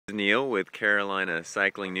Neil with Carolina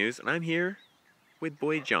Cycling News, and I'm here with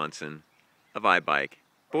Boyd Johnson of iBike.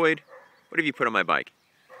 Boyd, what have you put on my bike?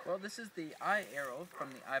 Well, this is the iAero from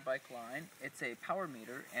the iBike line. It's a power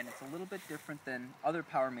meter, and it's a little bit different than other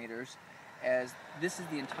power meters, as this is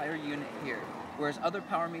the entire unit here. Whereas other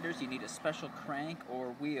power meters, you need a special crank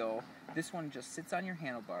or wheel. This one just sits on your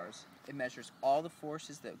handlebars. It measures all the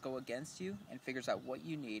forces that go against you and figures out what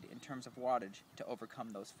you need in terms of wattage to overcome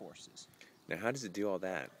those forces. Now, how does it do all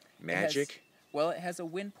that? Magic? It has a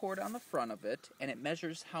wind port on the front of it, and it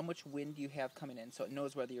measures how much wind you have coming in, so it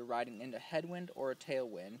knows whether you're riding into headwind or a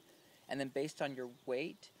tailwind. And then based on your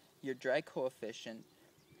weight, your drag coefficient,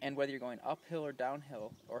 and whether you're going uphill or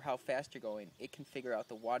downhill, or how fast you're going, it can figure out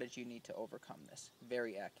the wattage you need to overcome this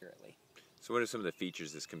very accurately. So what are some of the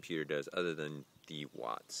features this computer does other than the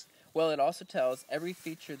watts? Well, it also tells every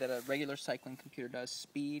feature that a regular cycling computer does: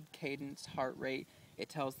 speed, cadence, heart rate. It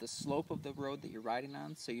tells the slope of the road that you're riding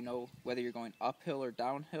on, so you know whether you're going uphill or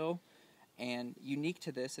downhill. And unique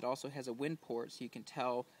to this, it also has a wind port, so you can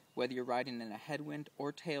tell whether you're riding in a headwind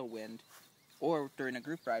or tailwind, or during a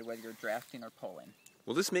group ride, whether you're drafting or pulling.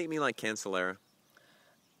 Will this make me like Cancellara?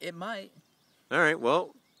 It might. All right,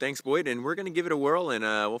 well, thanks, Boyd, and we're going to give it a whirl, and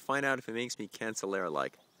we'll find out if it makes me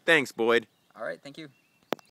Cancellara-like. Thanks, Boyd. All right, thank you.